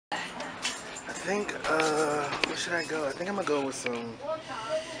think, where should I go? I think I'm gonna go with some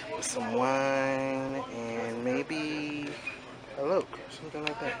wine and maybe a look, something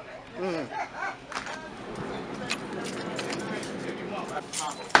like that.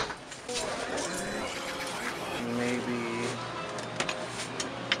 Maybe.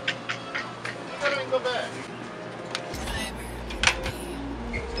 Go back.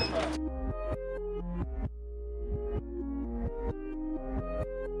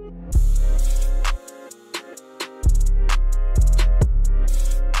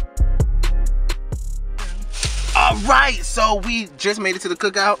 Alright, so we just made it to the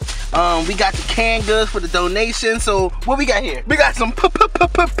cookout. We got the canned goods for the donation. So what we got here? We got some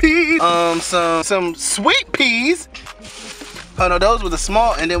peas, some sweet peas. Oh no, those were the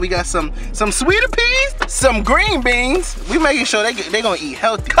small, and then we got some sweeter peas, some green beans. We making sure they gonna eat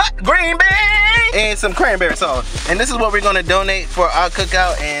healthy. Cut green beans and some cranberry sauce. And this is what we're gonna donate for our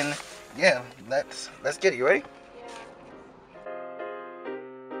cookout. And yeah, let's get it. You ready?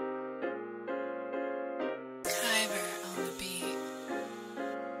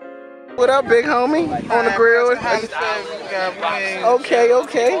 What up, big homie? On the grill.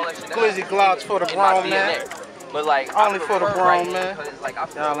 Okay. Glizzy glocks for the grown man. But like only for the grown man. Like,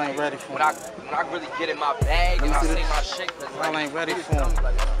 y'all ain't ready for when I really get in my bag and I say my shit. Y'all ain't ready for them.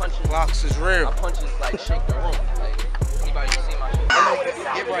 Glocks is real. My punches like shake the room. Like anybody see my shit?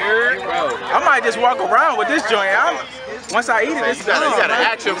 I might just walk around with this joint. Once I eat it, it's done. You got an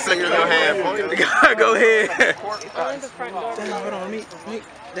action figure in your hand. Go ahead. Damn, hold on, me.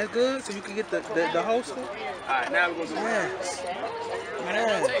 That good? So you can get the holster? Alright, now we're going to yes.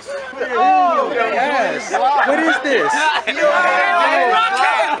 Oh, yes. What is this?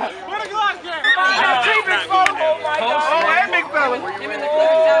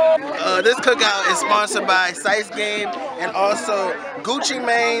 This cookout is sponsored by Syce Game and also Gucci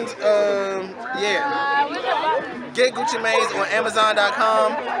Mane's. Yeah. Get Gucci Mane's on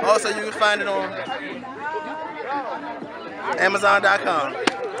Amazon.com. Also, you can find it on Amazon.com.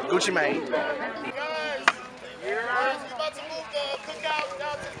 Gucci Mane.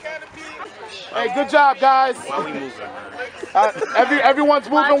 Hey, good job, guys. Why we moving? Everyone's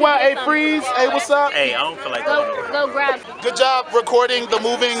moving well. Hey, Freeze. Hey, what's up? Hey, I don't feel like going. Go grab. Good job recording the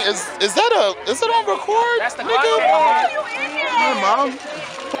moving. Is it on record? That's the nigga. Hi, Mom.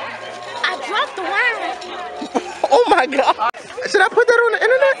 I dropped the wire. Oh my God. Should I put that on the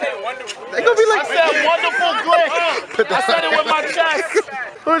internet? They gonna be like, I said wonderful Glick. I said it with my chest.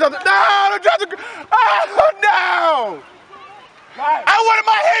 No, don't drop the. Oh no! I wanted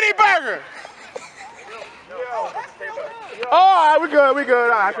my Henny burger. Oh, all right, we good.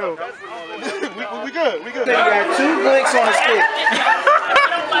 All right, cool. we good. We got 2 Glicks on the stick.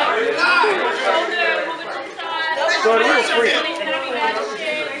 Shorty, you was free.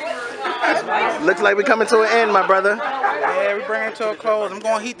 Looks like we're coming to an end, my brother. Yeah, we bring it to a close. I'm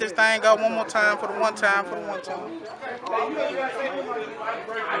gonna heat this thing up one more time for the one time.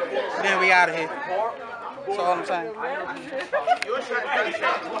 Then we out of here. That's all I'm saying.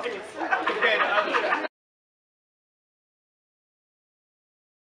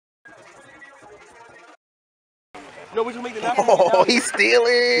 No, we can make the left. Oh, he's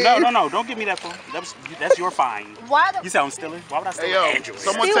stealing. No, don't give me that phone. That's your fine. Why the? You sound stealing? Why would I steal an Android?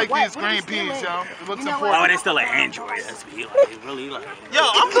 Someone take these green peas, yo. It looks important. Why would they steal an Android? That's me. Like, really, like. Yo,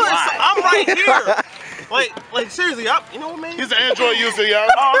 I'm good. I'm right here. Like seriously, you know what I mean? He's an Android user, yo.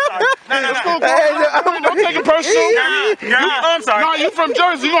 Oh, I'm sorry. No. Don't take it personal. I'm sorry. No, you from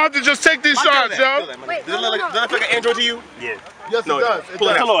Jersey. You don't have to just take these shots, yo. Wait, Does it look like an Android to you? Yeah. Yes, it does. It's a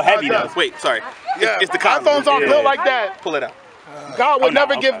little heavy though. Wait, sorry. Yeah, it's the iPhones aren't built like that. Pull it out. God would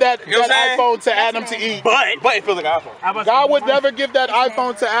never give that iPhone to Adam to eat. But it feels like an iPhone. God would never give that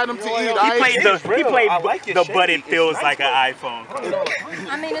iPhone to Adam to eat. He played the but it feels like an iPhone.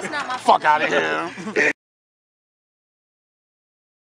 I mean, it's not my fault. Fuck out of here.